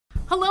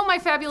Hello, my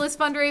fabulous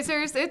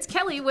fundraisers. It's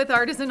Kelly with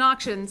Artisan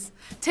Auctions.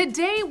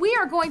 Today, we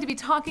are going to be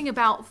talking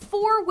about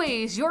 4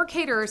 ways your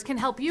caterers can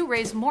help you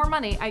raise more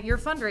money at your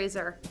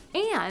fundraiser.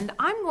 And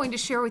I'm going to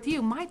share with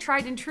you my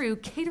tried and true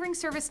catering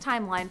service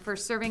timeline for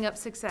serving up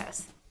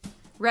success.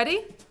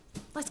 Ready?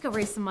 Let's go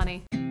raise some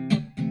money.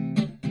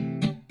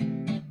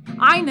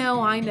 I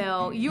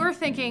know. You're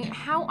thinking,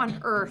 how on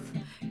earth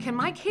can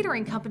my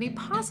catering company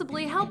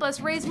possibly help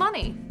us raise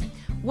money?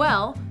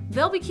 Well,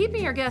 they'll be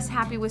keeping your guests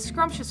happy with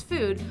scrumptious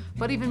food,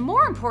 but even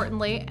more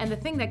importantly, and the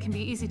thing that can be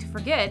easy to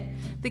forget,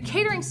 the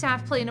catering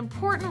staff play an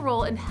important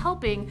role in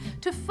helping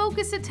to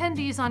focus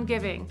attendees on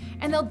giving.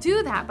 And they'll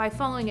do that by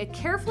following a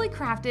carefully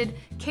crafted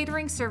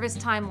catering service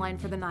timeline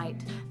for the night.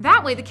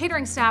 That way, the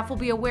catering staff will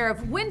be aware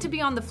of when to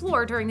be on the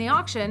floor during the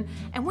auction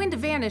and when to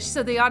vanish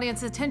so the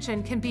audience's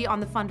attention can be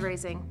on the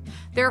fundraising.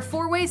 There are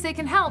 4 ways they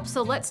can help,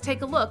 so let's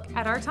take a look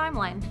at our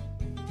timeline.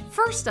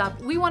 First up,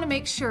 we want to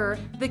make sure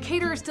the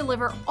caterers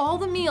deliver all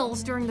the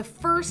meals during the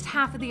first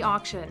half of the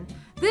auction.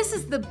 This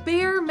is the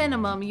bare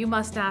minimum you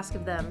must ask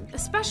of them,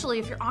 especially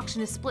if your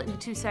auction is split into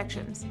 2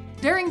 sections.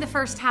 During the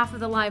first half of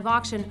the live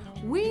auction,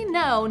 we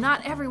know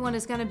not everyone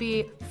is going to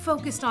be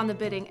focused on the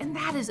bidding, and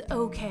that is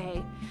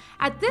okay.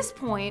 At this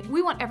point,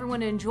 we want everyone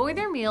to enjoy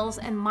their meals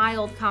and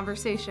mild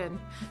conversation.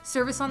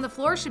 Service on the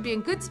floor should be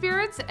in good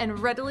spirits and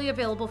readily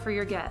available for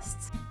your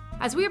guests.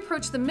 As we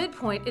approach the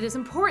midpoint, it is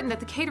important that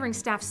the catering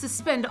staff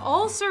suspend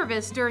all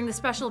service during the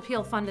special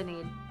appeal fund a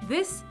need.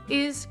 This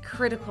is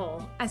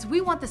critical, as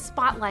we want the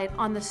spotlight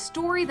on the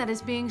story that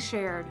is being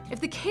shared.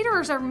 If the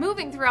caterers are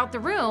moving throughout the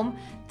room,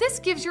 this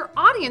gives your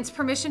audience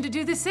permission to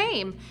do the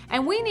same,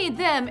 and we need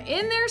them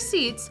in their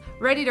seats,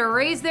 ready to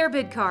raise their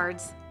bid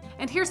cards.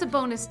 And here's a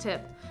bonus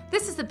tip.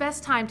 This is the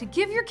best time to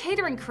give your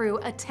catering crew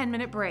a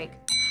 10-minute break.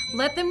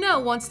 Let them know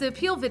once the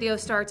appeal video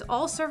starts,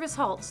 all service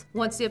halts.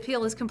 Once the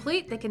appeal is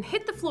complete, they can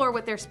hit the floor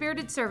with their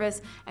spirited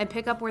service and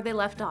pick up where they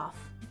left off.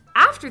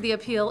 After the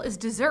appeal is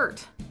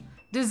dessert.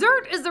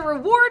 Dessert is the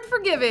reward for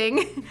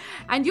giving,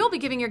 and you'll be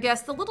giving your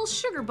guests the little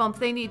sugar bump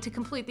they need to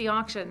complete the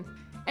auction.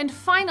 And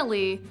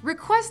finally,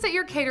 request that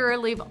your caterer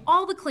leave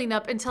all the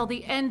cleanup until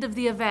the end of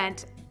the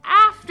event,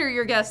 after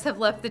your guests have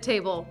left the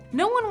table.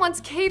 No one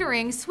wants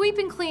catering sweep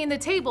and clean the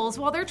tables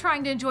while they're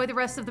trying to enjoy the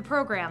rest of the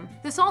program.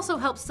 This also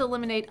helps to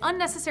eliminate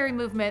unnecessary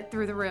movement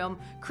through the room,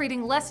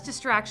 creating less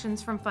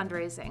distractions from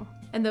fundraising.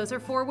 And those are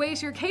 4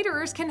 ways your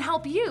caterers can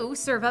help you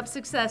serve up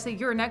success at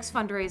your next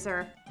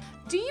fundraiser.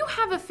 Do you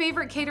have a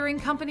favorite catering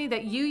company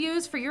that you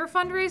use for your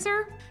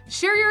fundraiser?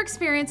 Share your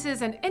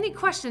experiences and any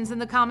questions in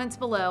the comments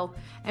below.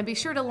 And be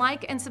sure to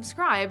like and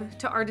subscribe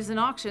to Artisan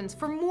Auctions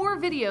for more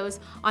videos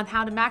on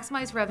how to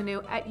maximize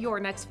revenue at your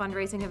next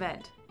fundraising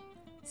event.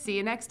 See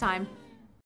you next time.